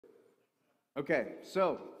Okay,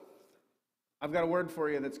 so I've got a word for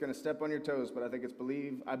you that's going to step on your toes, but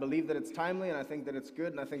I believe that it's timely, and I think that it's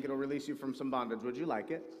good, and I think it'll release you from some bondage. Would you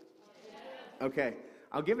like it? Okay,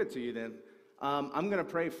 I'll give it to you then. I'm going to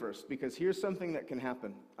pray first, because here's something that can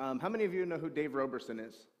happen. How many of you know who Dave Roberson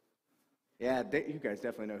is? Yeah, you guys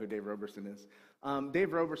definitely know who Dave Roberson is.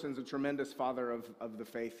 Dave Roberson's a tremendous father of the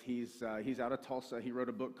faith. He's out of Tulsa. He wrote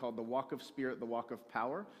a book called The Walk of Spirit, The Walk of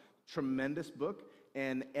Power. Tremendous book.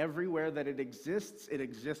 And everywhere that it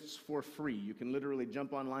exists for free. You can literally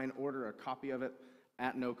jump online, order a copy of it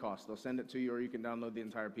at no cost. They'll send it to you, or you can download the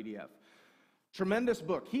entire PDF. Tremendous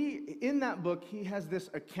book. In that book, he has this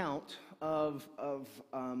account of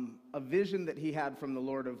a vision that he had from the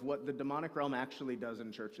Lord of what the demonic realm actually does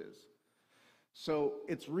in churches. So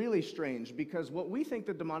it's really strange, because what we think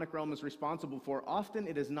the demonic realm is responsible for, often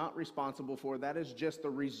it is not responsible for. That is just the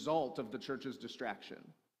result of the church's distraction.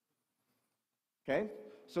 Okay?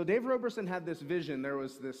 So Dave Roberson had this vision. There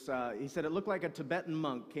was this, he said it looked like a Tibetan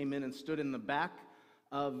monk came in and stood in the back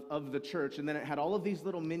of the church, and then it had all of these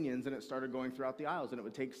little minions, and it started going throughout the aisles, and it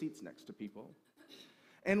would take seats next to people.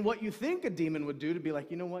 And what you think a demon would do to be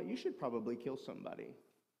like, you know what, you should probably kill somebody.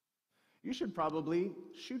 You should probably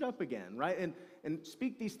shoot up again, right? And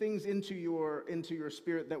speak these things into your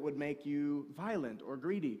spirit that would make you violent or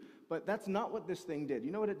greedy. But that's not what this thing did.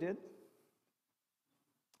 You know what it did?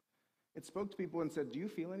 It spoke to people and said, do you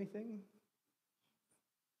feel anything?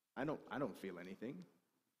 I don't feel anything.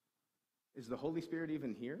 Is the Holy Spirit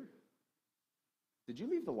even here? Did you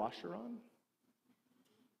leave the washer on?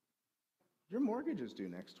 Your mortgage is due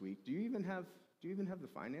next week. Do you even have the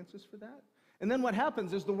finances for that? And then what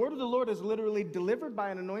happens is the word of the Lord is literally delivered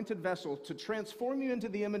by an anointed vessel to transform you into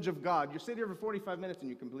the image of God. You're sitting here for 45 minutes and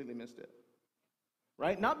you completely missed it.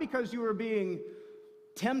 Right? Not because you were being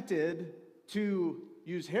tempted to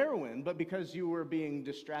use heroin, but because you were being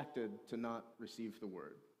distracted to not receive the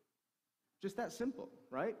word. Just that simple,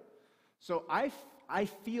 right? So I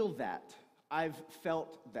feel that. I've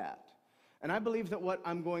felt that. And I believe that what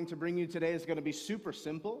I'm going to bring you today is going to be super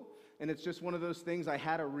simple. And it's just one of those things. I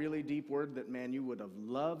had a really deep word that, man, you would have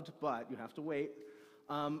loved, but you have to wait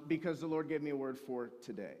because the Lord gave me a word for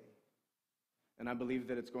today. And I believe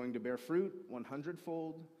that it's going to bear fruit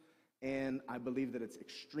 100-fold. And I believe that it's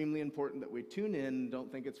extremely important that we tune in.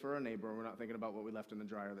 Don't think it's for our neighbor. We're not thinking about what we left in the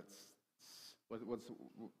dryer that's what's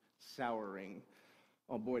souring.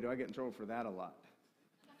 Oh, boy, do I get in trouble for that a lot.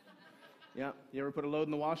 Yeah, you ever put a load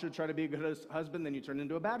in the washer, try to be a good husband, then you turn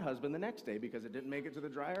into a bad husband the next day because it didn't make it to the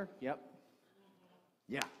dryer? Yep.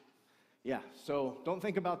 Yeah, so don't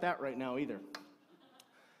think about that right now either.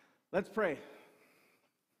 Let's pray.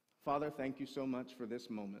 Father, thank you so much for this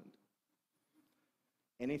moment.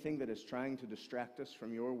 Anything that is trying to distract us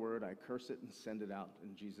from your word, I curse it and send it out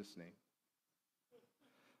in Jesus' name.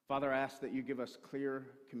 Father, I ask that you give us clear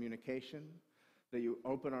communication, that you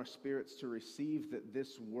open our spirits to receive that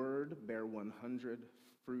this word bear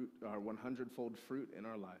 100-fold fruit in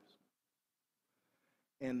our lives.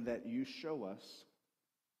 And that you show us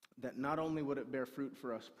that not only would it bear fruit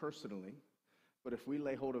for us personally, but if we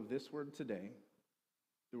lay hold of this word today,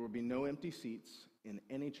 there will be no empty seats in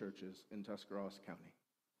any churches in Tuscarawas County.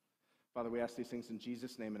 Father, we ask these things in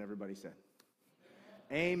Jesus' name, and everybody said,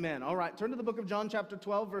 Amen. All right, turn to the book of John chapter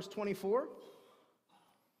 12, verse 24.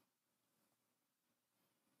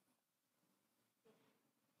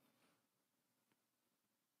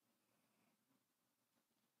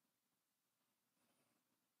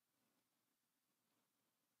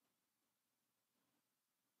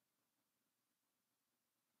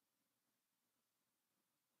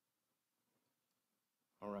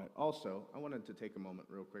 All right, also, I wanted to take a moment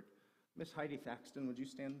real quick. Miss Heidi Thaxton, would you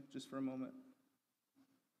stand just for a moment?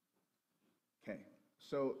 Okay,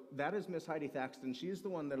 so that is Miss Heidi Thaxton. She's the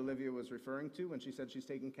one that Olivia was referring to when she said she's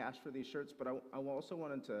taking cash for these shirts, but I also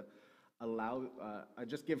wanted to I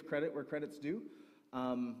just give credit where credit's due.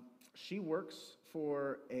 She works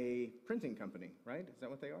for a printing company, right? Is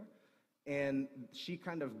that what they are? And she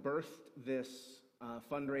kind of birthed this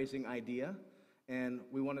fundraising idea. And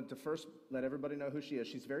we wanted to first let everybody know who she is.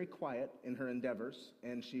 She's very quiet in her endeavors,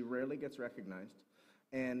 and she rarely gets recognized.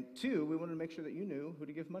 And two, we wanted to make sure that you knew who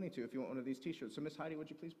to give money to if you want one of these t-shirts. So Miss Heidi, would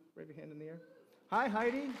you please wave your hand in the air? Hi,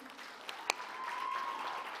 Heidi.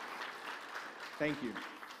 Thank you.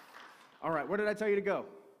 All right, where did I tell you to go?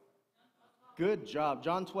 Good job.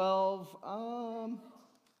 John 12,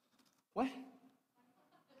 what?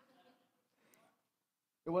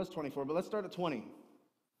 It was 24, but let's start at 20.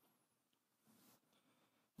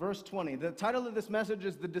 Verse 20. The title of this message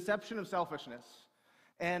is The Deception of Selfishness.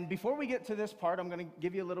 And before we get to this part, I'm going to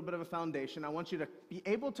give you a little bit of a foundation. I want you to be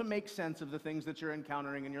able to make sense of the things that you're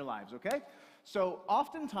encountering in your lives, okay? So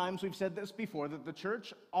oftentimes, we've said this before, that the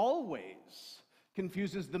church always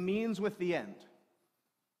confuses the means with the end.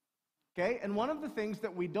 Okay? And one of the things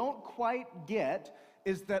that we don't quite get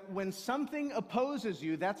is that when something opposes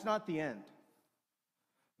you, that's not the end.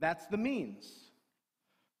 That's the means.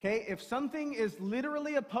 Okay? If something is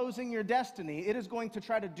literally opposing your destiny, it is going to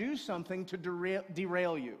try to do something to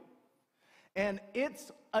derail you. And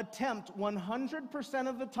its attempt 100%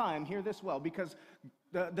 of the time, hear this well, because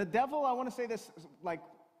the devil, I want to say this like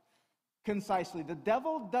concisely, the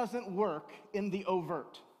devil doesn't work in the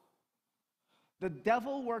overt. The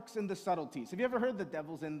devil works in the subtleties. Have you ever heard the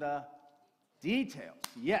devil's in the details?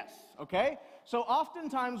 Yes, okay? So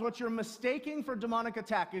oftentimes what you're mistaking for demonic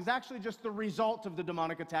attack is actually just the result of the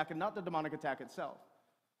demonic attack and not the demonic attack itself.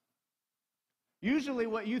 Usually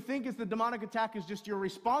what you think is the demonic attack is just your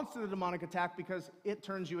response to the demonic attack because it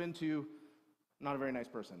turns you into not a very nice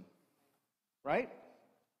person. Right?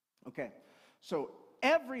 Okay. So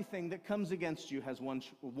everything that comes against you has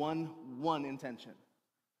one intention.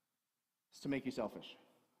 It's to make you selfish.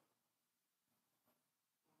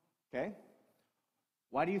 Okay?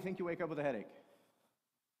 Why do you think you wake up with a headache?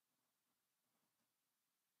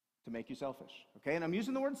 To make you selfish. Okay? And I'm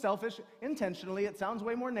using the word selfish intentionally. It sounds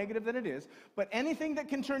way more negative than it is. But anything that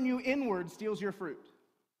can turn you inward steals your fruit.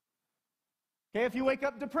 Okay? If you wake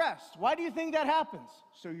up depressed, why do you think that happens?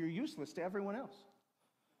 So you're useless to everyone else.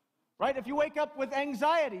 Right? If you wake up with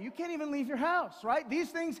anxiety, you can't even leave your house. Right? These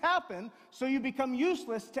things happen so you become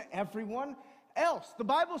useless to everyone else. The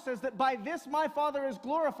Bible says that by this my Father is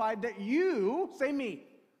glorified, that you, say me,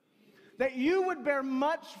 that you would bear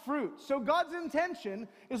much fruit. So God's intention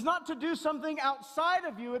is not to do something outside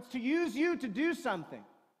of you, it's to use you to do something.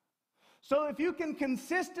 So if you can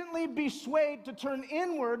consistently be swayed to turn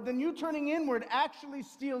inward, then you turning inward actually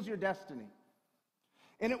steals your destiny.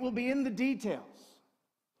 And it will be in the details.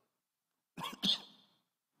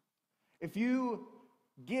 If you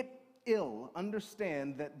get ill,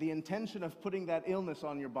 understand that the intention of putting that illness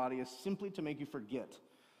on your body is simply to make you forget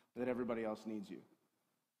that everybody else needs you. Does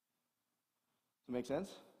that make sense?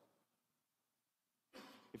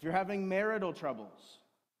 If you're having marital troubles,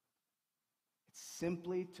 it's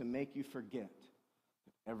simply to make you forget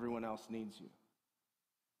that everyone else needs you.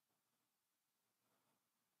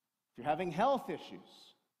 If you're having health issues,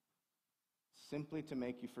 it's simply to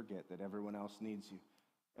make you forget that everyone else needs you.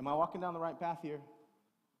 Am I walking down the right path here?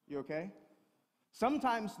 You okay?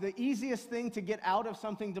 Sometimes the easiest thing to get out of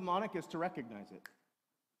something demonic is to recognize it.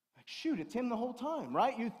 Like, shoot, it's him the whole time,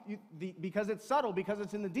 right? Because it's subtle, because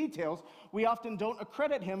it's in the details, we often don't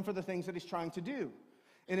accredit him for the things that he's trying to do.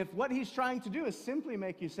 And if what he's trying to do is simply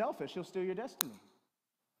make you selfish, he'll steal your destiny.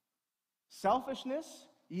 Selfishness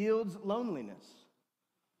yields loneliness.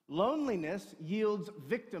 Loneliness yields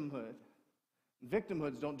victimhood.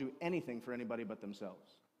 Victimhoods don't do anything for anybody but themselves.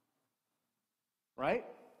 Right?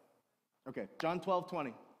 Okay, John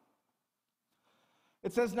 12:20.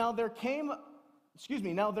 It says, now there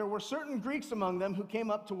were certain Greeks among them who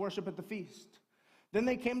came up to worship at the feast. Then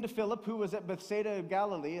they came to Philip, who was at Bethsaida of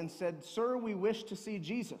Galilee, and said, Sir, we wish to see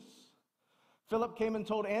Jesus. Philip came and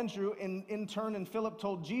told Andrew, in turn, and Philip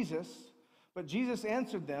told Jesus. But Jesus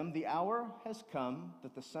answered them, the hour has come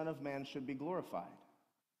that the Son of Man should be glorified.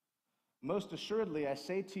 Most assuredly, I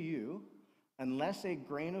say to you, unless a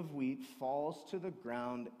grain of wheat falls to the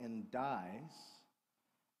ground and dies,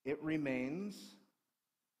 it remains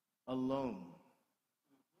alone.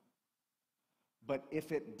 But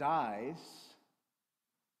if it dies,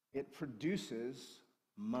 it produces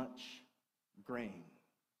much grain.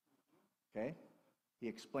 Okay? He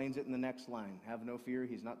explains it in the next line. Have no fear,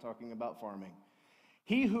 he's not talking about farming.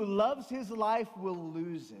 He who loves his life will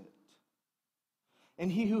lose it.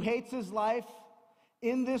 And he who hates his life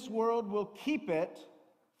in this world will keep it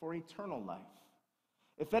for eternal life.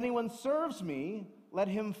 If anyone serves me, let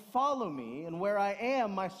him follow me, and where I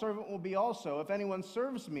am, my servant will be also. If anyone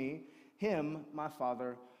serves me, him my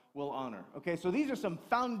Father will honor. Okay, so these are some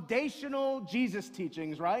foundational Jesus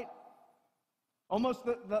teachings, right? Almost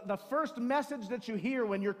the first message that you hear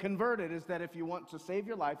when you're converted is that if you want to save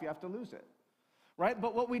your life, you have to lose it. Right?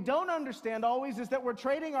 But what we don't understand always is that we're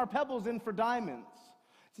trading our pebbles in for diamonds.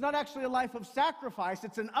 It's not actually a life of sacrifice,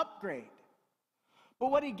 it's an upgrade.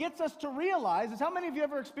 But what he gets us to realize is, how many of you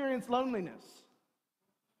ever experienced loneliness?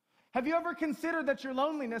 Have you ever considered that your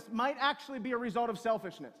loneliness might actually be a result of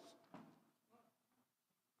selfishness?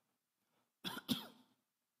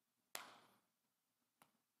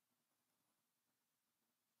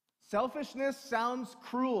 Selfishness sounds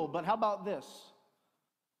cruel, but how about this?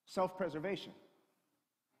 Self-preservation.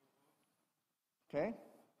 Okay?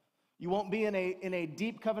 You won't be in a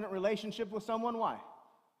deep covenant relationship with someone. Why?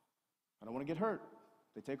 I don't want to get hurt.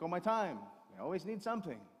 They take all my time. They always need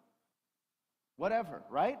something. Whatever,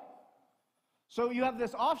 right? So you have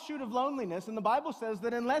this offshoot of loneliness, and the Bible says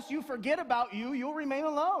that unless you forget about you, you'll remain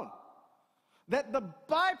alone. That the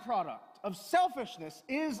byproduct of selfishness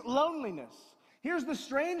is loneliness. Here's the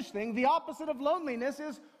strange thing. The opposite of loneliness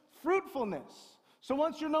is fruitfulness. So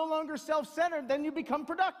once you're no longer self-centered, then you become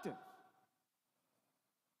productive.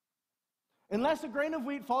 Unless a grain of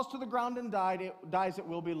wheat falls to the ground and dies, it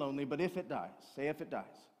will be lonely. But if it dies, say if it dies.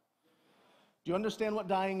 Do you understand what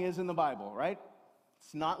dying is in the Bible, right?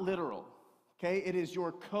 It's not literal. Okay? It is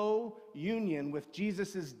your co-union with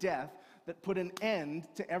Jesus' death that put an end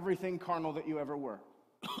to everything carnal that you ever were.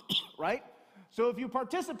 Right? So if you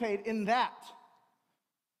participate in that,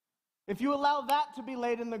 if you allow that to be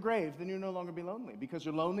laid in the grave, then you'll no longer be lonely, because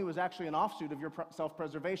your lonely was actually an offshoot of your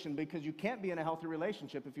self-preservation, because you can't be in a healthy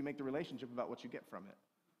relationship if you make the relationship about what you get from it.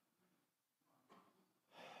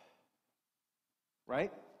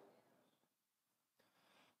 Right?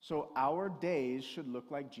 So our days should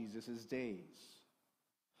look like Jesus' days.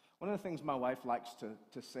 One of the things my wife likes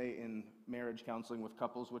to say in marriage counseling with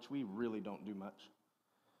couples, which we really don't do much,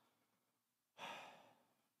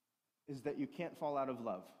 is that you can't fall out of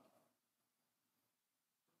love.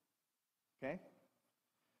 Okay?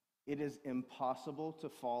 It is impossible to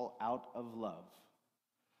fall out of love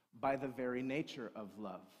by the very nature of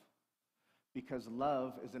love, because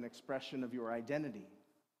love is an expression of your identity.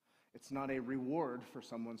 It's not a reward for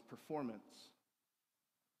someone's performance.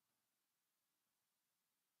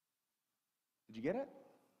 Did you get it?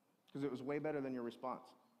 Because it was way better than your response.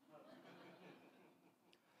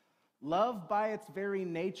 Love by its very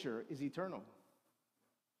nature is eternal.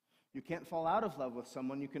 You can't fall out of love with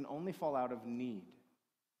someone. You can only fall out of need.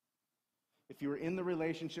 If you are in the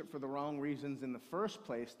relationship for the wrong reasons in the first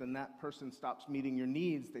place, then that person stops meeting your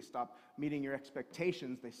needs. They stop meeting your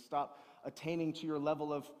expectations. They stop attaining to your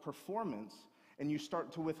level of performance, and you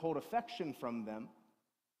start to withhold affection from them.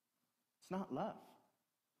 It's not love.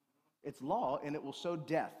 It's law, and it will sow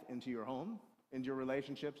death into your home, into your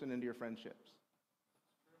relationships, and into your friendships.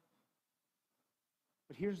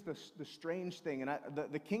 But here's the strange thing, and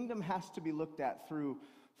the kingdom has to be looked at through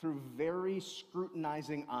very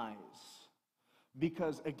scrutinizing eyes.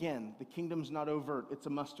 Because, again, the kingdom's not overt, it's a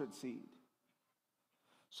mustard seed.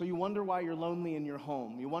 So you wonder why you're lonely in your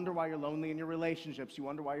home. You wonder why you're lonely in your relationships. You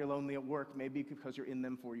wonder why you're lonely at work. Maybe because you're in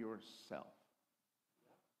them for yourself.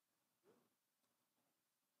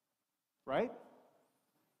 Right?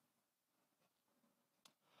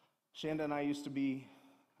 Shanda and I used to be,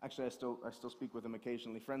 actually I still speak with him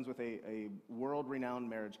occasionally, friends with a world-renowned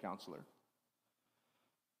marriage counselor.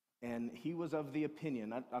 And he was of the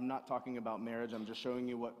opinion, I'm not talking about marriage, I'm just showing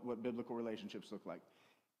you what biblical relationships look like.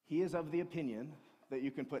 He is of the opinion that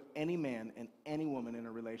you can put any man and any woman in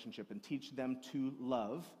a relationship and teach them to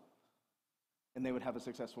love, and they would have a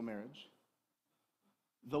successful marriage.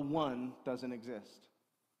 The one doesn't exist.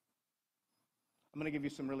 I'm going to give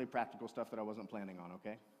you some really practical stuff that I wasn't planning on,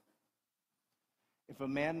 okay? If a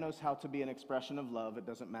man knows how to be an expression of love, it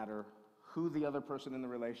doesn't matter who the other person in the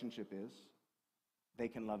relationship is, they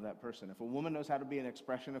can love that person. If a woman knows how to be an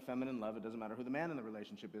expression of feminine love, it doesn't matter who the man in the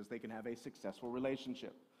relationship is, they can have a successful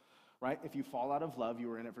relationship, right? If you fall out of love, you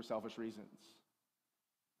are in it for selfish reasons.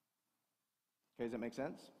 Okay, does that make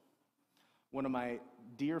sense? One of my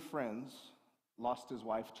dear friends lost his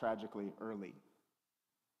wife tragically early.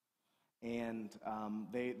 And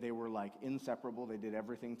they were like inseparable. They did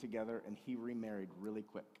everything together, and he remarried really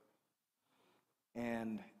quick.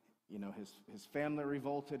 And you know, his family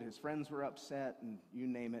revolted, his friends were upset, and you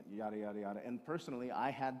name it, yada, yada, yada. And personally,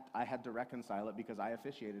 I had to reconcile it because I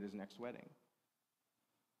officiated his next wedding.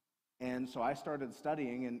 And so I started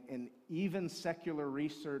studying, and even secular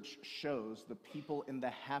research shows the people in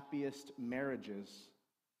the happiest marriages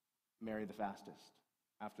marry the fastest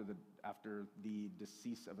after the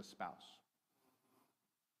decease of a spouse.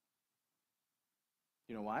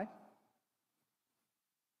 You know why?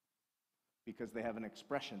 Because they have an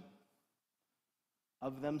expression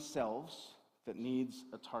of themselves that needs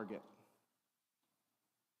a target.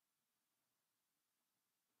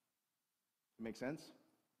 Make sense?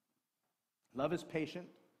 Love is patient.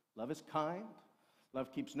 Love is kind.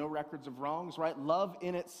 Love keeps no records of wrongs, right? Love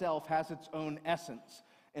in itself has its own essence,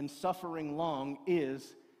 and suffering long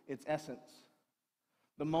is its essence.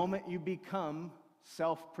 The moment you become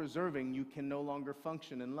self-preserving, you can no longer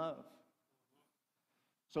function in love.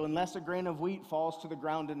 So unless a grain of wheat falls to the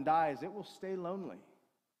ground and dies, it will stay lonely.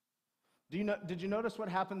 Did you notice what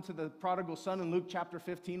happened to the prodigal son in Luke chapter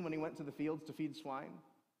 15 when he went to the fields to feed swine?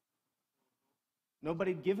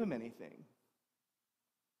 nobody'd give him anything.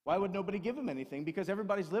 Why would nobody give him anything? Because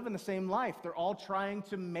everybody's living the same life. They're all trying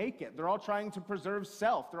to make it. They're all trying to preserve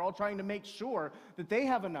self. They're all trying to make sure that they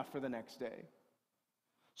have enough for the next day.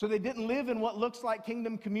 So they didn't live in what looks like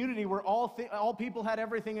kingdom community where all people had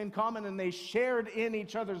everything in common and they shared in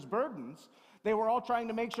each other's burdens. They were all trying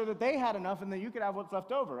to make sure that they had enough and that you could have what's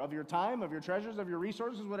left over of your time, of your treasures, of your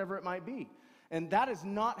resources, whatever it might be. And that is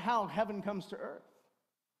not how heaven comes to earth.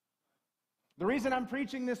 The reason I'm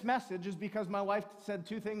preaching this message is because my wife said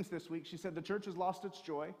two things this week. She said the church has lost its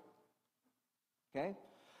joy. Okay?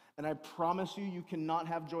 And I promise you, you cannot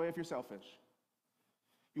have joy if you're selfish.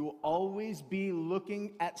 You will always be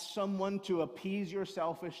looking at someone to appease your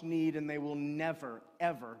selfish need, and they will never,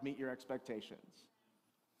 ever meet your expectations.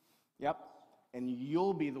 Yep. And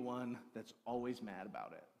you'll be the one that's always mad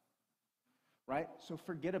about it. Right? So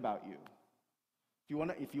forget about you.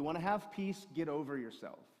 If you want to have peace, get over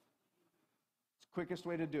yourself. It's the quickest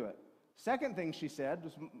way to do it. Second thing she said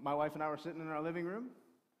was my wife and I were sitting in our living room,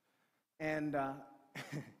 and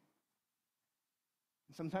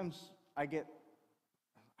sometimes I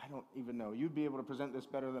don't even know. You'd be able to present this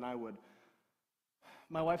better than I would.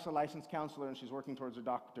 My wife's a licensed counselor, and she's working towards her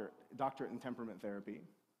doctorate in temperament therapy.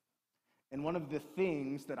 And one of the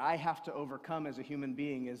things that I have to overcome as a human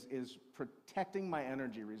being is protecting my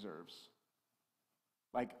energy reserves.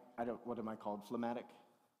 Like, what am I called? Phlegmatic?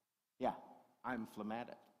 Yeah, I'm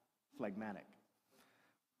phlegmatic.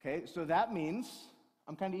 Okay, so that means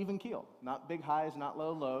I'm kind of even keel. Not big highs, not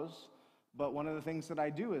low lows. But one of the things that I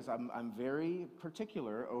do is I'm very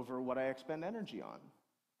particular over what I expend energy on.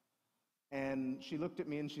 And she looked at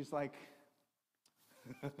me and she's like,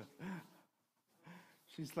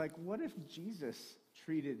 what if Jesus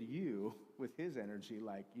treated you with his energy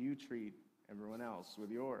like you treat everyone else with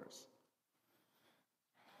yours?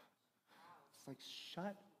 It's like,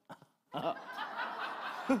 shut up.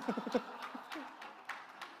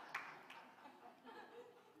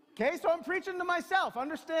 Okay, so I'm preaching to myself.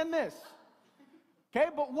 Understand this. Okay,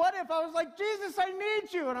 but what if I was like, Jesus, I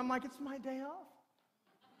need you? And I'm like, it's my day off.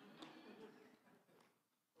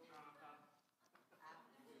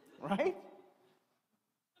 Right?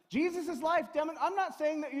 Jesus' life, I'm not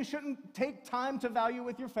saying that you shouldn't take time to value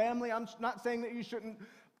with your family. I'm not saying that you shouldn't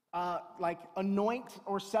anoint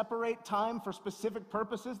or separate time for specific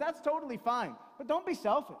purposes. That's totally fine. But don't be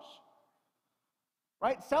selfish.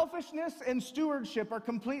 Right? Selfishness and stewardship are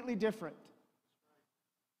completely different.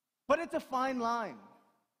 But it's a fine line.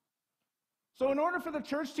 So in order for the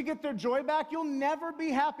church to get their joy back, you'll never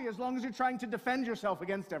be happy as long as you're trying to defend yourself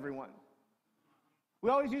against everyone. We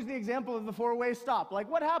always use the example of the four-way stop. Like,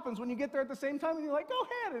 what happens when you get there at the same time and you're like, go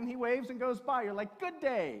ahead, and he waves and goes by. You're like, good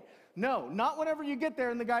day. No, not whenever you get there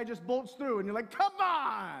and the guy just bolts through and you're like, come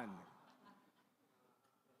on.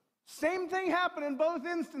 Same thing happened in both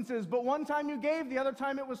instances, but one time you gave, the other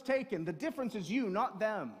time it was taken. The difference is you, not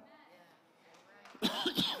them.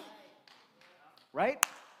 Right?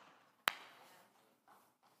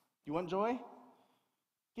 You want joy?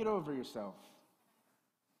 Get over yourself.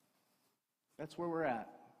 That's where we're at.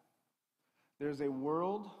 There's a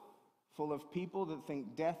world full of people that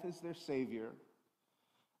think death is their savior,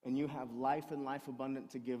 and you have life and life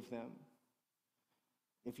abundant to give them.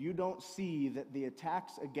 If you don't see that the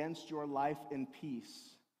attacks against your life and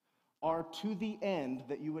peace are to the end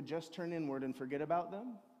that you would just turn inward and forget about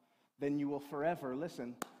them, then you will forever,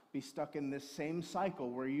 be stuck in this same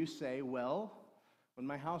cycle where you say, well, when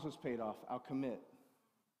my house is paid off, I'll commit.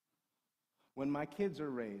 When my kids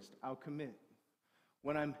are raised, I'll commit.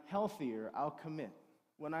 When I'm healthier, I'll commit.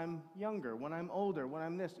 When I'm younger, when I'm older, when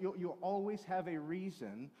I'm this, you'll always have a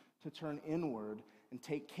reason to turn inward and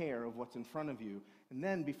take care of what's in front of you. And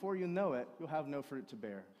then, before you know it, you'll have no fruit to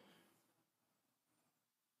bear.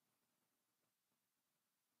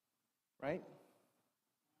 Right?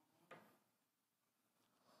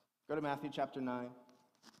 Go to Matthew chapter 9.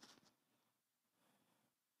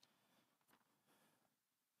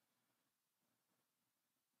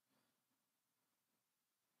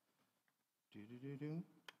 You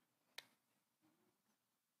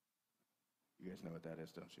guys know what that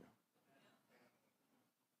is, don't you?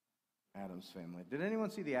 Addams Family. Did anyone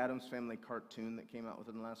see the Addams Family cartoon that came out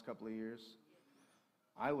within the last couple of years?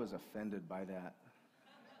 I was offended by that.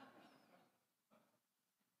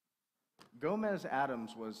 Gomez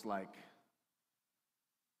Addams was like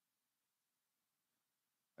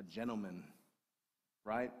a gentleman,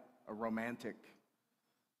 right? A romantic.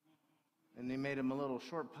 And they made him a little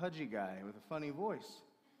short, pudgy guy with a funny voice.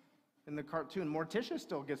 In the cartoon, Morticia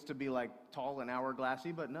still gets to be like tall and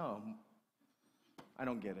hourglassy, but no, I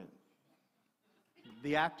don't get it.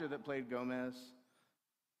 The actor that played Gomez,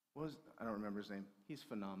 I don't remember his name. He's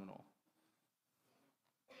phenomenal.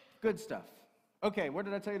 Good stuff. Okay, where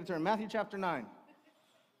did I tell you to turn? Matthew chapter 9.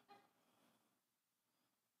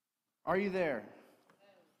 Are you there?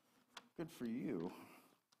 Good for you.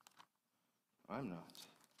 I'm not.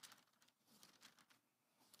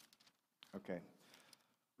 Okay.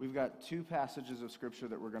 We've got two passages of Scripture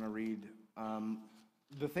that we're going to read.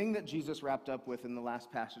 The thing that Jesus wrapped up with in the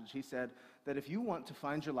last passage, he said that if you want to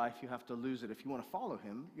find your life, you have to lose it. If you want to follow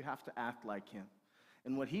him, you have to act like him.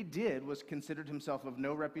 And what he did was considered himself of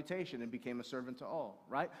no reputation and became a servant to all,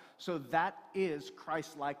 right? So that is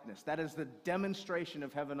Christ-likeness. That is the demonstration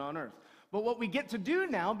of heaven on earth. But what we get to do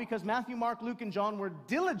now, because Matthew, Mark, Luke, and John were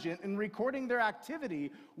diligent in recording their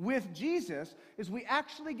activity with Jesus, is we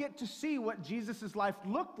actually get to see what Jesus' life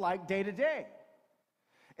looked like day to day.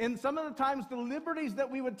 And some of the times, the liberties that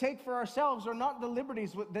we would take for ourselves are not the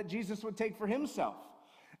liberties that Jesus would take for himself.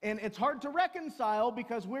 And it's hard to reconcile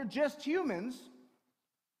because we're just humans.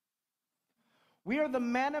 We are the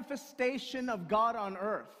manifestation of God on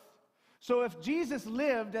earth. So if Jesus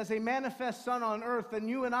lived as a manifest son on earth, then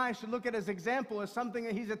you and I should look at his example as something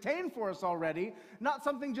that he's attained for us already, not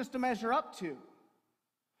something just to measure up to.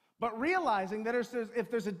 But realizing that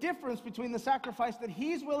if there's a difference between the sacrifice that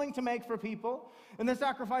he's willing to make for people and the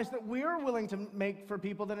sacrifice that we're willing to make for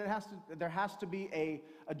people, then there has to be a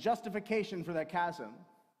justification for that chasm.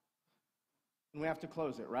 And we have to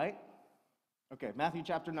close it, right? Okay, Matthew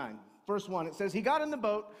chapter 9. Verse 1, it says, he got in the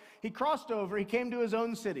boat, he crossed over, he came to his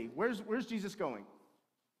own city. Where's Jesus going?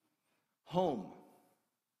 Home.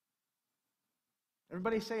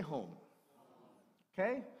 Everybody say home.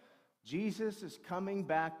 Okay? Jesus is coming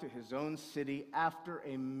back to his own city after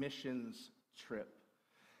a missions trip.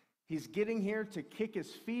 He's getting here to kick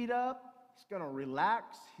his feet up. He's going to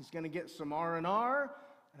relax. He's going to get some R&R.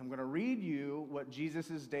 And I'm going to read you what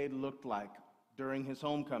Jesus' day looked like during his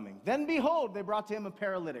homecoming. Then behold, they brought to him a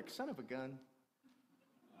paralytic. Son of a gun.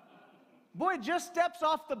 Boy just steps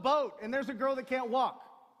off the boat, and there's a girl that can't walk.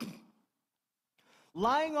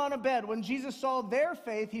 Lying on a bed. When Jesus saw their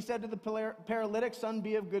faith, he said to the paralytic, son,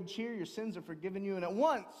 be of good cheer. Your sins are forgiven you. And at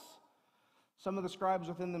once, some of the scribes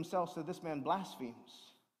within themselves said, this man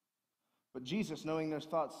blasphemes. But Jesus, knowing their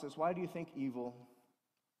thoughts, says, why do you think evil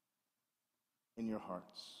in your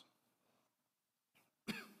hearts?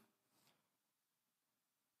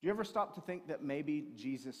 Do you ever stop to think that maybe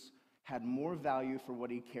Jesus had more value for what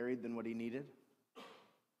he carried than what he needed?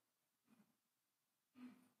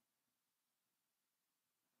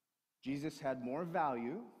 Jesus had more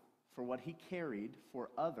value for what he carried for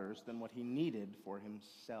others than what he needed for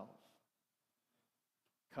himself.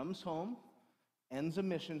 Comes home, ends a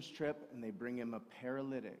missions trip, and they bring him a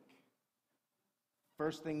paralytic.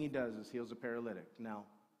 First thing he does is heals a paralytic. Now,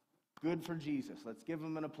 good for Jesus. Let's give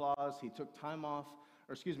him an applause. He took time off.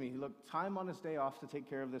 He took time on his day off to take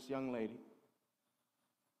care of this young lady.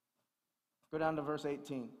 Go down to verse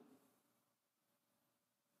 18.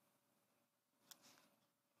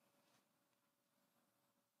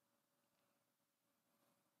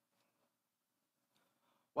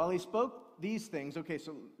 While he spoke these things, okay,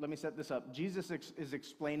 so let me set this up. Jesus is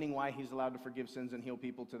explaining why he's allowed to forgive sins and heal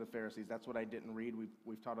people to the Pharisees. That's what I didn't read.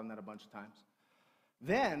 We've taught on that a bunch of times.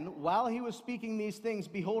 Then, while he was speaking these things,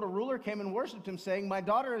 behold, a ruler came and worshipped him, saying, my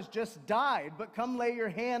daughter has just died, but come lay your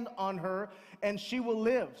hand on her, and she will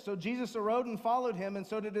live. So Jesus arose and followed him, and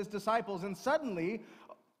so did his disciples. And suddenly,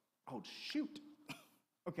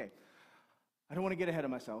 Okay, I don't want to get ahead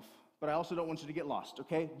of myself, but I also don't want you to get lost,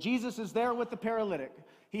 okay? Jesus is there with the paralytic.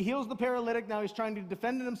 He heals the paralytic. Now he's trying to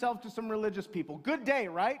defend himself to some religious people. Good day,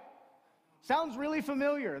 right? Sounds really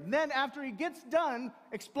familiar. And then after he gets done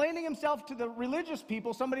explaining himself to the religious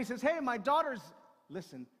people, somebody says, hey, my daughter's,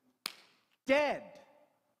 listen, dead.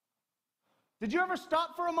 Did you ever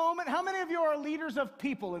stop for a moment? How many of you are leaders of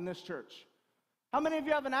people in this church? How many of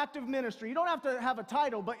you have an active ministry? You don't have to have a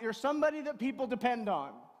title, but you're somebody that people depend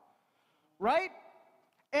on, right?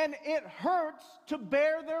 And it hurts to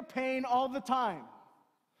bear their pain all the time.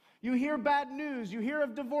 You hear bad news, you hear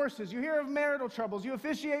of divorces, you hear of marital troubles, you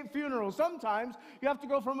officiate funerals. Sometimes you have to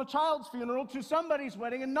go from a child's funeral to somebody's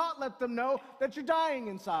wedding and not let them know that you're dying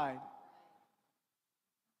inside.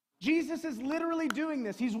 Jesus is literally doing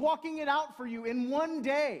this. He's walking it out for you in one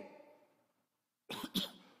day.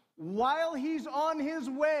 While he's on his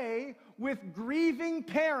way with grieving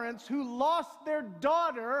parents who lost their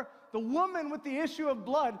daughter, the woman with the issue of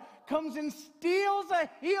blood comes and steals a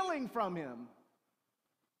healing from him.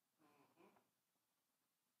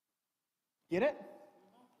 Get it?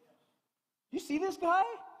 You see this guy?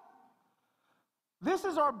 This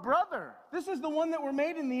is our brother. This is the one that we're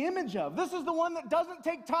made in the image of. This is the one that doesn't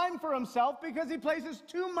take time for himself because he places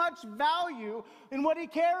too much value in what he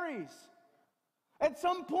carries. At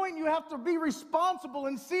some point, you have to be responsible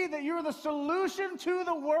and see that you're the solution to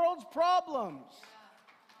the world's problems.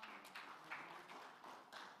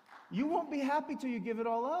 You won't be happy till you give it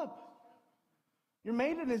all up. You're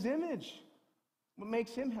made in his image. What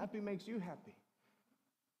makes him happy makes you happy.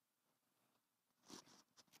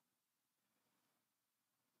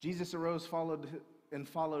 Jesus arose, followed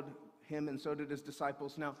him, and so did his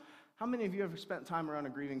disciples. Now, how many of you ever spent time around a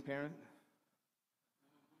grieving parent?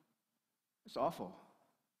 It's awful.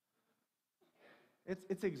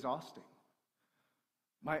 It's exhausting.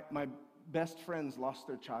 My best friends lost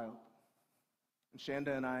their child. And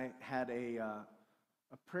Shanda and I had a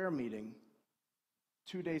prayer meeting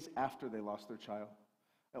 2 days after they lost their child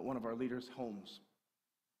at one of our leaders' homes.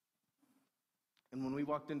 And when we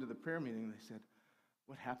walked into the prayer meeting, they said,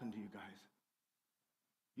 "What happened to you guys?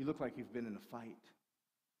 You look like you've been in a fight."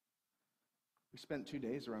 We spent 2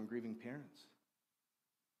 days around grieving parents.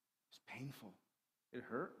 It's painful. It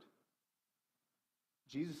hurt.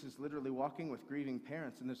 Jesus is literally walking with grieving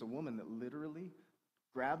parents, and there's a woman that literally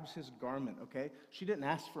grabs his garment, okay? She didn't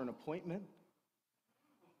ask for an appointment.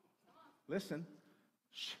 Listen,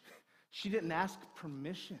 she didn't ask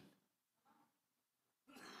permission.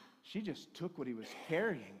 She just took what he was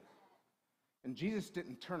carrying. And Jesus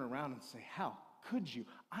didn't turn around and say, "How could you?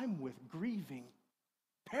 I'm with grieving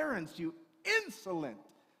parents, you insolent."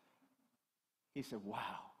 He said,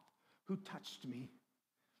 "Wow, who touched me?"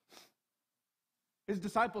 His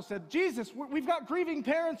disciples said, "Jesus, we've got grieving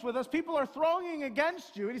parents with us. People are thronging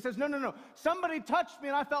against you." And he says, No. Somebody touched me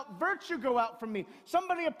and I felt virtue go out from me.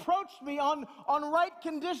 Somebody approached me on right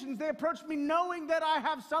conditions. They approached me knowing that I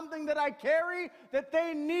have something that I carry that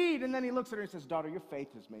they need. And then he looks at her and says, "Daughter, your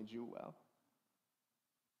faith has made you well."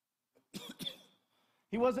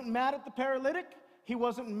 He wasn't mad at the paralytic. He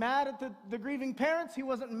wasn't mad at the grieving parents. He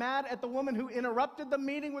wasn't mad at the woman who interrupted the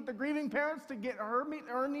meeting with the grieving parents to get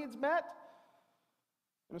her needs met.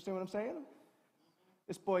 Understand what I'm saying?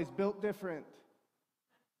 This boy's built different.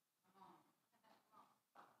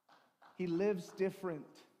 He lives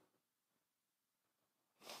different.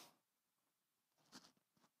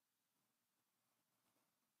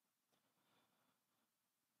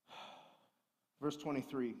 Verse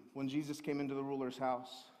 23, when Jesus came into the ruler's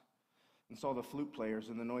house and saw the flute players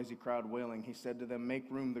and the noisy crowd wailing, he said to them, "Make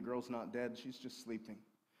room, the girl's not dead, she's just sleeping."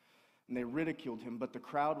 And they ridiculed him, but the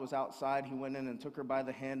crowd was outside. He went in and took her by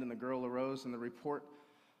the hand, and the girl arose, and the report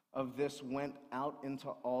of this went out into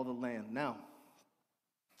all the land. Now,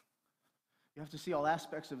 you have to see all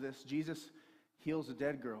aspects of this. Jesus heals a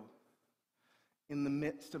dead girl in the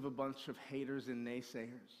midst of a bunch of haters and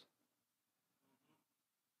naysayers.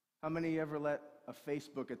 How many of you ever let a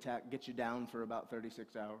Facebook attack get you down for about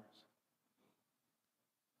 36 hours?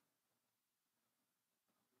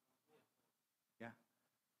 Yeah.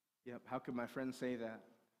 Yep. How could my friend say that?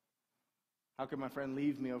 How could my friend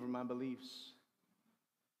leave me over my beliefs?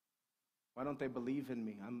 Why don't they believe in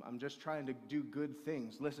me? I'm just trying to do good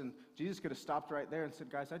things. Listen, Jesus could have stopped right there and said,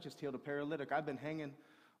 "Guys, I just healed a paralytic. I've been hanging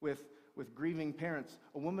with grieving parents.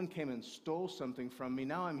 A woman came and stole something from me.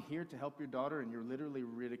 Now I'm here to help your daughter, and you're literally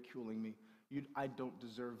ridiculing me. I don't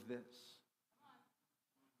deserve this."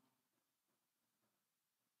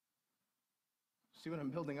 See what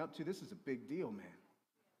I'm building up to? This is a big deal, man.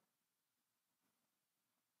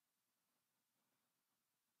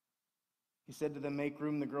 He said to them, "Make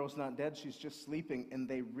room, the girl's not dead, she's just sleeping." And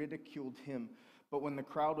they ridiculed him. But when the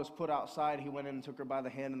crowd was put outside, he went in and took her by the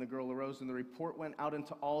hand, and the girl arose, and the report went out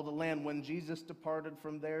into all the land. When Jesus departed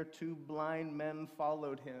from there, 2 blind men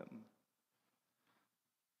followed him.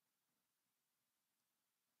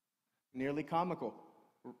 Nearly comical.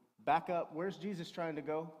 Back up. Where's Jesus trying to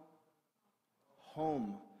go?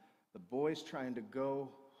 Home. The boy's trying to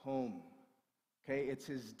go home. Okay, it's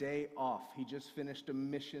his day off. He just finished a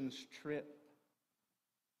missions trip.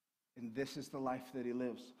 And this is the life that he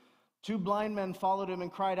lives. 2 blind men followed him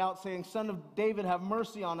and cried out, saying, "Son of David, have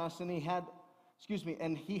mercy on us." And he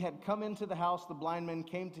had come into the house. The blind men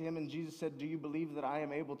came to him, and Jesus said, "Do you believe that I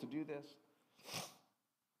am able to do this?"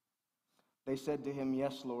 They said to him,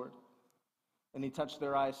 "Yes, Lord." And he touched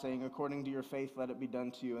their eyes, saying, "According to your faith, let it be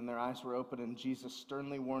done to you." And their eyes were opened, and Jesus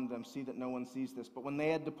sternly warned them, "See that no one sees this." But when they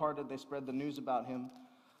had departed, they spread the news about him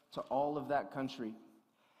to all of that country.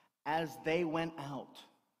 As they went out,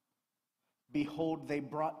 behold, they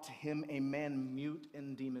brought to him a man mute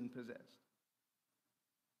and demon-possessed.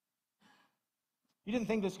 You didn't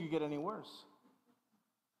think this could get any worse.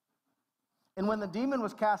 And when the demon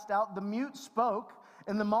was cast out, the mute spoke,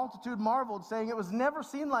 And the multitude marveled, saying, "It was never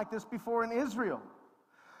seen like this before in Israel."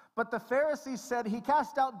 But the Pharisees said, "He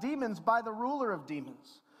cast out demons by the ruler of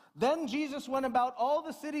demons." Then Jesus went about all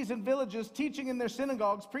the cities and villages, teaching in their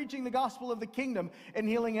synagogues, preaching the gospel of the kingdom, and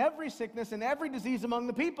healing every sickness and every disease among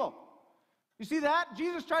the people. You see that?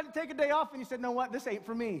 Jesus tried to take a day off, and he said, "No, what? This ain't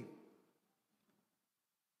for me."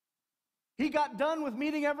 He got done with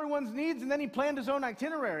meeting everyone's needs, and then he planned his own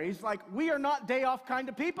itinerary. He's like, we are not day off kind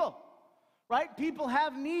of people, right? People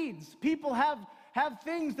have needs. People have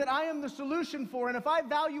things that I am the solution for. And if I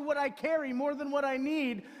value what I carry more than what I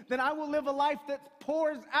need, then I will live a life that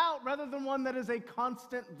pours out rather than one that is a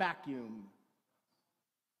constant vacuum.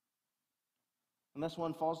 Unless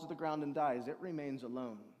one falls to the ground and dies, it remains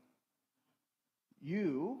alone.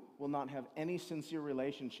 You will not have any sincere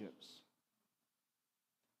relationships.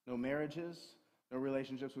 No marriages, no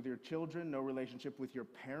relationships with your children, no relationship with your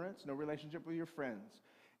parents, no relationship with your friends,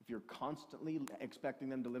 if you're constantly expecting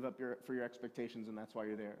them to live up for your expectations, and that's why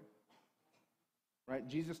you're there. Right?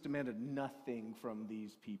 Jesus demanded nothing from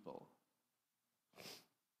these people.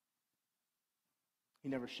 He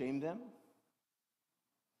never shamed them.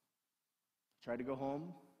 Tried to go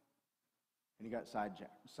home, and he got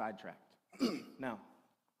sidetracked. Now,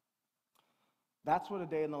 that's what a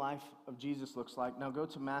day in the life of Jesus looks like. Now go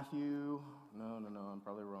to Matthew. No, I'm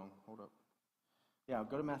probably wrong. Hold up. Yeah,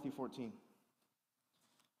 go to Matthew 14.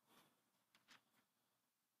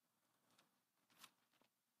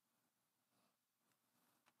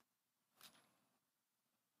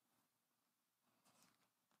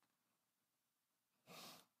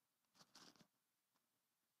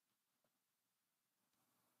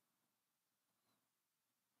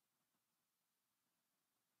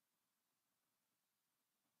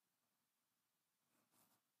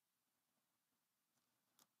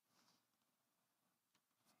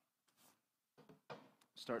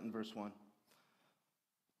 Start in verse 1.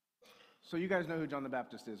 So you guys know who John the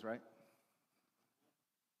Baptist is, right?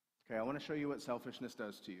 Okay, I want to show you what selfishness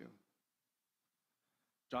does to you.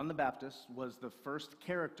 John the Baptist was the first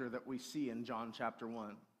character that we see in John chapter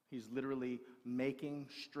 1. He's literally making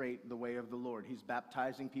straight the way of the Lord. He's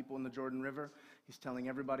baptizing people in the Jordan River. He's telling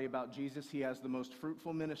everybody about Jesus. He has the most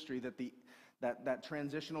fruitful ministry that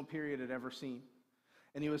transitional period had ever seen.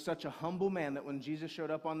 And he was such a humble man that when Jesus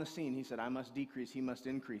showed up on the scene, he said, "I must decrease, he must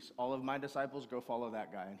increase. All of my disciples, go follow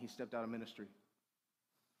that guy." And he stepped out of ministry.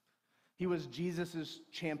 He was Jesus'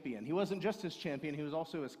 champion. He wasn't just his champion, he was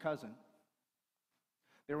also his cousin.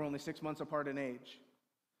 They were only 6 months apart in age.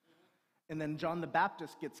 And then John the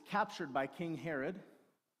Baptist gets captured by King Herod.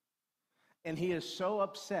 And he is so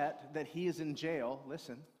upset that he is in jail,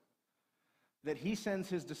 listen, that he sends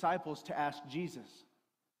his disciples to ask Jesus.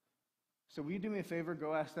 So will you do me a favor,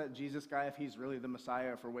 go ask that Jesus guy if he's really the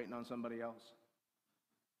Messiah, if we're waiting on somebody else.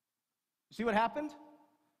 You see what happened?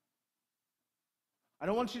 I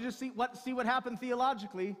don't want you to see what happened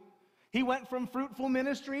theologically. He went from fruitful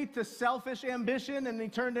ministry to selfish ambition, and he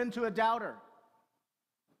turned into a doubter.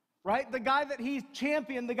 Right? The guy that he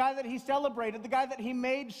championed, the guy that he celebrated, the guy that he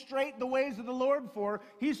made straight the ways of the Lord for,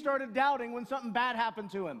 he started doubting when something bad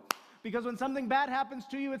happened to him. Because when something bad happens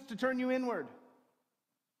to you, it's to turn you inward.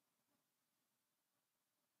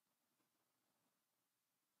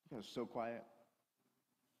 You guys are so quiet.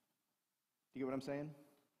 You get what I'm saying?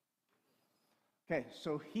 Okay,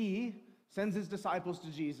 so he sends his disciples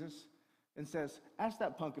to Jesus and says, "Ask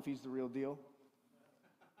that punk if he's the real deal."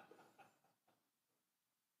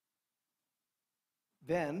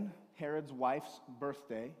 Then Herod's wife's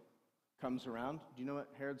birthday comes around. Do you know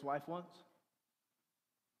what Herod's wife wants?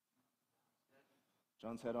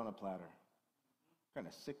 John's head on a platter. What kind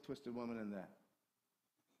of sick, twisted woman in that?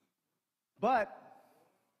 But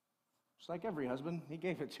just like every husband, he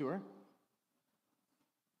gave it to her.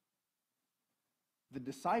 The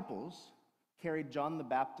disciples carried John the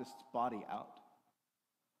Baptist's body out.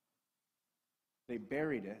 They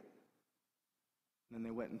buried it, and then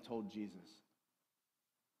they went and told Jesus.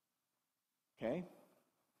 Okay?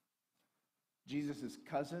 Jesus'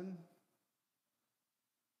 cousin,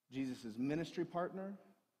 Jesus' ministry partner,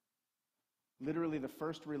 literally the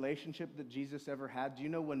first relationship that Jesus ever had. Do you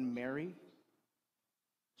know when Mary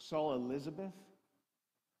saw Elizabeth,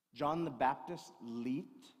 John the Baptist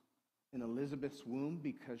leaped in Elizabeth's womb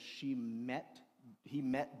because he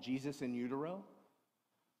met Jesus in utero?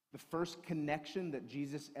 The first connection that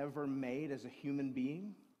Jesus ever made as a human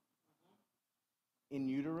being in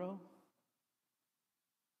utero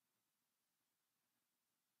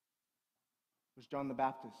was John the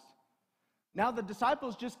Baptist. Now the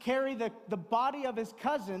disciples just carry the body of his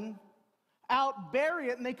cousin out, bury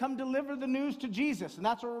it, and they come deliver the news to Jesus. And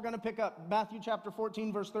that's where we're going to pick up, Matthew chapter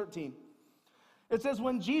 14, verse 13. It says,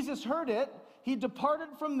 when Jesus heard it, he departed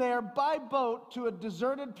from there by boat to a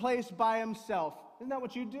deserted place by himself. Isn't that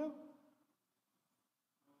what you do?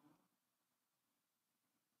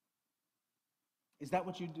 Is that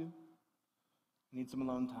what you do? I need some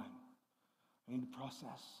alone time. I need to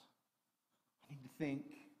process. I need to think.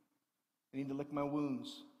 I need to lick my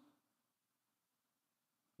wounds.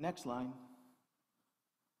 Next line.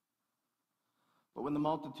 But when the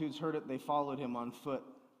multitudes heard it, they followed him on foot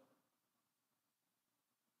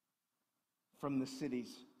from the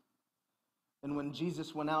cities. And when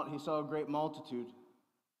Jesus went out, he saw a great multitude.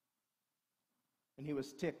 And he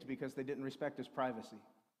was ticked because they didn't respect his privacy.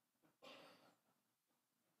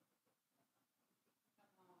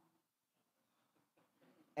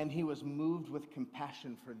 And he was moved with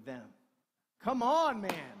compassion for them. Come on,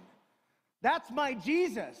 man. That's my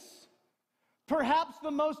Jesus. Perhaps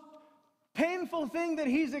the most painful thing that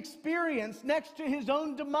he's experienced next to his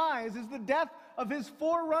own demise is the death of his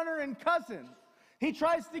forerunner and cousin. He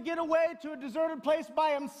tries to get away to a deserted place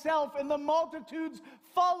by himself, and the multitudes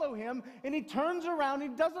follow him, and he turns around. He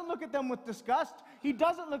doesn't look at them with disgust. He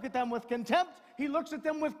doesn't look at them with contempt. He looks at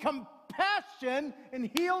them with compassion and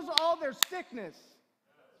heals all their sickness.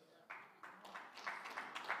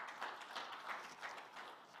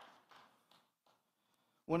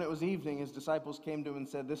 When it was evening, his disciples came to him and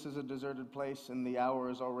said, "This is a deserted place, and the hour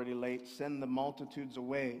is already late. Send the multitudes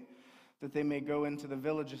away, that they may go into the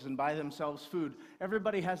villages and buy themselves food."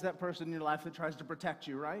 Everybody has that person in your life that tries to protect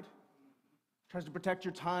you, right? Tries to protect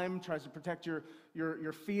your time, tries to protect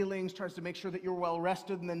your feelings, tries to make sure that you're well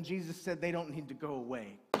rested. And then Jesus said, they don't need to go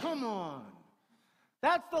away. Come on.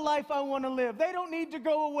 That's the life I want to live. They don't need to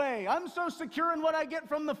go away. I'm so secure in what I get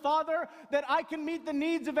from the Father that I can meet the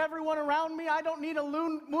needs of everyone around me. I don't need a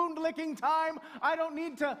wound-licking time. I don't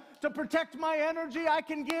need to protect my energy. I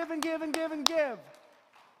can give and give and give and give.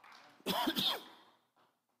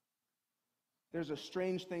 There's a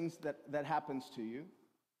strange thing that happens to you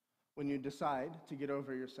when you decide to get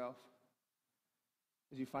over yourself,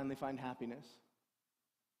 as you finally find happiness.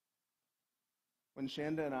 When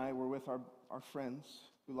Shanda and I were with our friends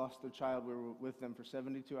who lost their child, we were with them for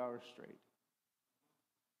 72 hours straight.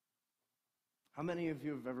 How many of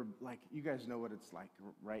you have ever, you guys know what it's like,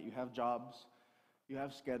 right? You have jobs, you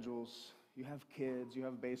have schedules, you have kids, you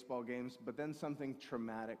have baseball games, but then something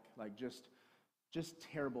traumatic, like just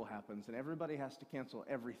terrible happens, and everybody has to cancel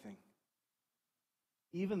everything.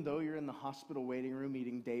 Even though you're in the hospital waiting room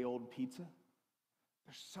eating day-old pizza,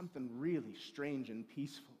 there's something really strange and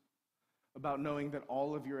peaceful about knowing that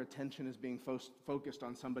all of your attention is being focused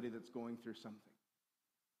on somebody that's going through something.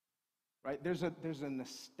 Right? There's a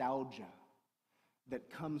nostalgia that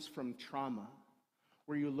comes from trauma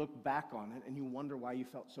where you look back on it and you wonder why you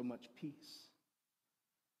felt so much peace.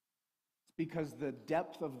 It's because the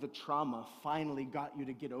depth of the trauma finally got you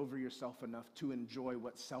to get over yourself enough to enjoy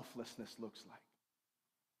what selflessness looks like.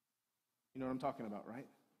 You know what I'm talking about, right?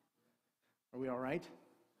 Are we all right?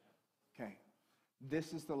 Okay.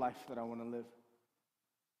 This is the life that I want to live.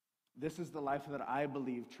 This is the life that I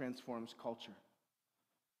believe transforms culture.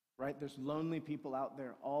 Right? There's lonely people out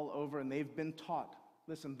there all over, and they've been taught.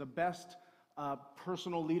 Listen, the best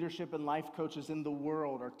personal leadership and life coaches in the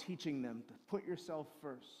world are teaching them to put yourself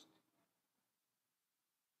first.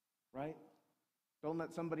 Right? Don't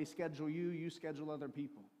let somebody schedule you, you schedule other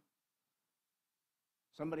people.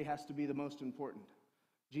 Somebody has to be the most important.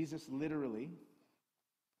 Jesus literally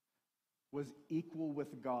was equal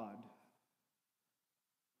with God,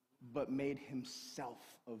 but made himself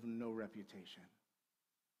of no reputation.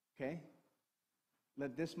 Okay?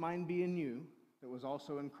 Let this mind be in you that was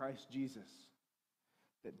also in Christ Jesus,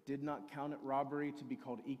 that did not count it robbery to be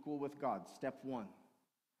called equal with God, step one,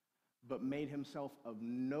 but made himself of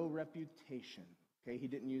no reputation. Okay? He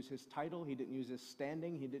didn't use his title, he didn't use his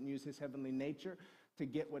standing, he didn't use his heavenly nature to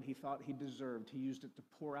get what he thought he deserved. He used it to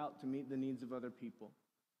pour out to meet the needs of other people.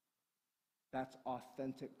 That's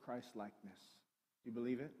authentic Christ-likeness. Do you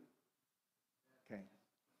believe it? Okay.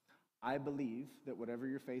 I believe that whatever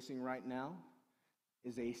you're facing right now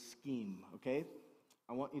is a scheme, okay?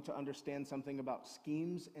 I want you to understand something about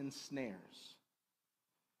schemes and snares.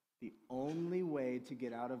 The only way to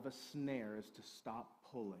get out of a snare is to stop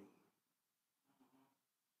pulling.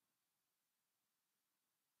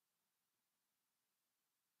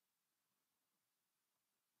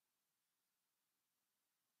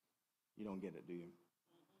 You don't get it, do you?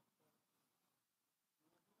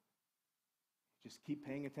 Just keep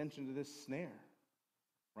paying attention to this snare,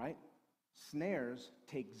 right? Snares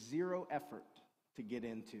take zero effort to get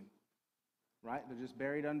into, right? They're just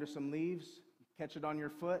buried under some leaves. You catch it on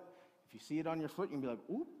your foot. If you see it on your foot, you can be like,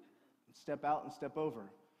 oop, and step out and step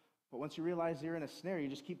over. But once you realize you're in a snare, you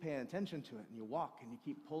just keep paying attention to it, and you walk, and you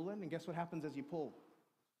keep pulling, and guess what happens as you pull?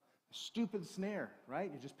 A stupid snare, right?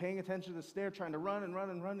 You're just paying attention to the snare, trying to run and run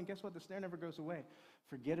and run, and guess what? The snare never goes away.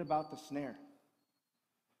 Forget about the snare,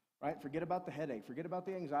 right? Forget about the headache. Forget about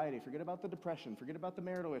the anxiety. Forget about the depression. Forget about the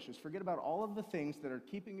marital issues. Forget about all of the things that are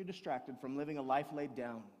keeping you distracted from living a life laid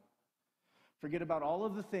down. Forget about all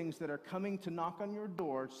of the things that are coming to knock on your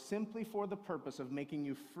door simply for the purpose of making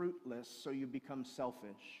you fruitless so you become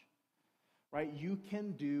selfish. Right? You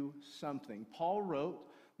can do something. Paul wrote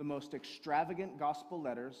the most extravagant gospel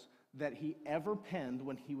letters that he ever penned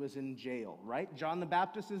when he was in jail, right? John the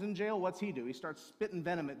Baptist is in jail. What's he do? He starts spitting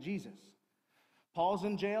venom at Jesus. Paul's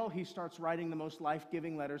in jail. He starts writing the most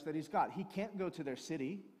life-giving letters that he's got. He can't go to their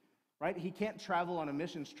city, right? He can't travel on a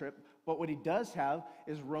missions trip, but what he does have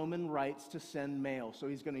is Roman rights to send mail. So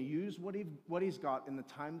he's going to use what he's got in the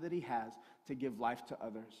time that he has to give life to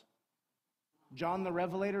others. John the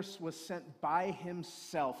Revelator was sent by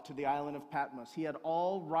himself to the island of Patmos. He had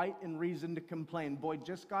all right and reason to complain. Boy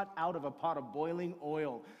just got out of a pot of boiling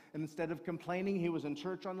oil. And instead of complaining, he was in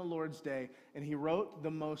church on the Lord's Day, and he wrote the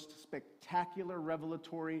most spectacular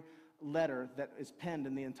revelatory letter that is penned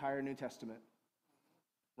in the entire New Testament.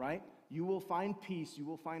 Right? You will find peace, you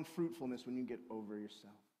will find fruitfulness when you get over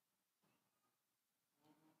yourself.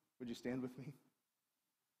 Would you stand with me?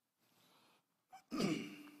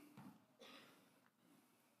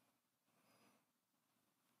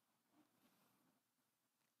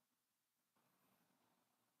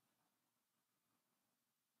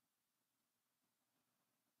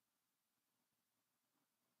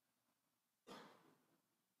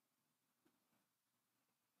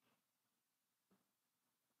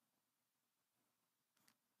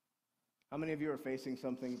 How many of you are facing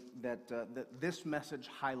something that this message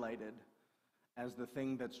highlighted as the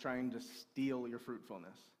thing that's trying to steal your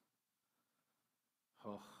fruitfulness?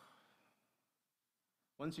 Oh.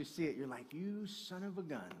 Once you see it, you're like, you son of a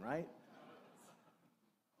gun, right?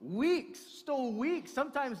 Weeks, stole weeks,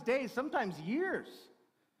 sometimes days, sometimes years.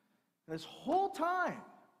 This whole time,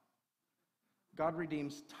 God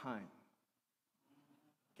redeems time.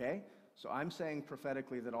 Okay? So I'm saying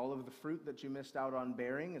prophetically that all of the fruit that you missed out on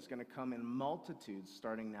bearing is going to come in multitudes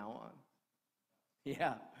starting now on.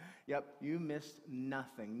 Yeah, yep, you missed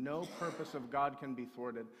nothing. No purpose of God can be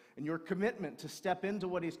thwarted. And your commitment to step into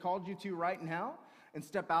what He's called you to right now and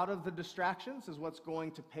step out of the distractions is what's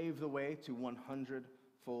going to pave the way to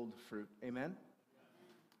 100-fold fruit. Amen?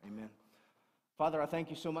 Amen. Father, I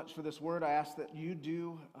thank you so much for this word. I ask that you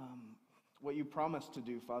do what you promised to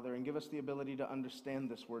do, Father, and give us the ability to understand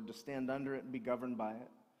this word, to stand under it and be governed by it.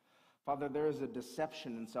 Father, there is a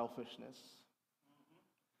deception in selfishness.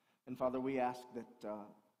 And Father, we ask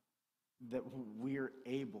that we're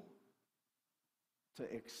able to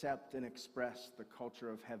accept and express the culture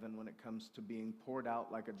of heaven when it comes to being poured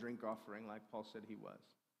out like a drink offering, like Paul said he was.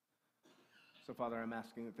 So Father, I'm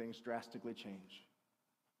asking that things drastically change.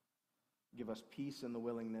 Give us peace and the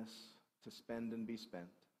willingness to spend and be spent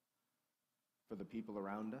for the people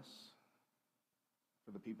around us,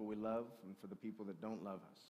 for the people we love, and for the people that don't love us.